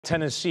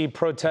Tennessee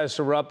protests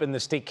erupt in the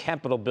state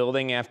capitol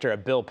building after a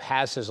bill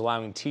passes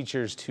allowing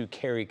teachers to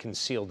carry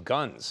concealed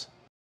guns.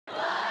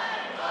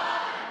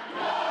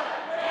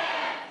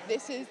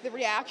 This is the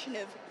reaction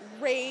of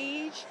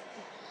rage,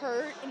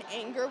 hurt, and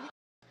anger.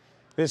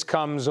 This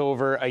comes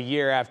over a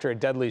year after a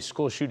deadly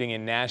school shooting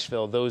in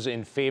Nashville. Those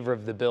in favor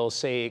of the bill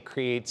say it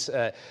creates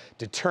a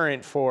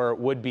deterrent for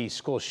would-be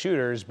school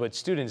shooters, but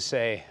students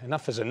say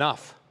enough is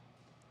enough.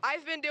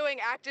 I've been doing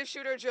active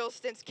shooter drills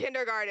since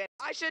kindergarten.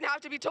 I shouldn't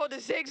have to be told to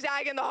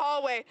zigzag in the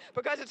hallway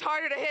because it's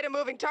harder to hit a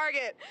moving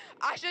target.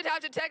 I shouldn't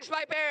have to text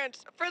my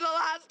parents for the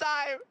last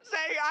time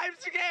saying I'm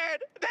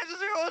scared. This is a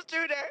school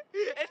shooter.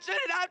 It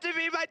shouldn't have to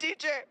be my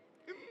teacher.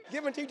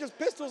 Giving teachers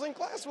pistols in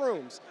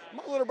classrooms.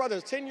 My little brother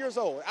is 10 years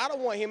old. I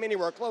don't want him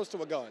anywhere close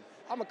to a gun.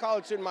 I'm a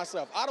college student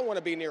myself. I don't want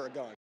to be near a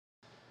gun.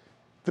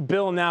 The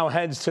bill now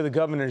heads to the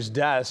governor's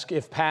desk.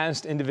 If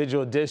passed,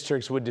 individual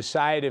districts would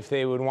decide if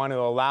they would want to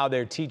allow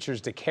their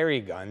teachers to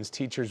carry guns.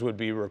 Teachers would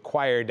be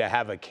required to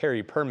have a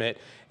carry permit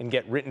and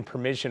get written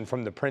permission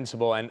from the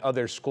principal, and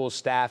other school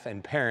staff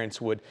and parents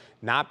would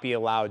not be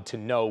allowed to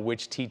know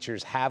which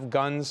teachers have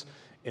guns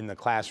in the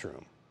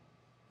classroom.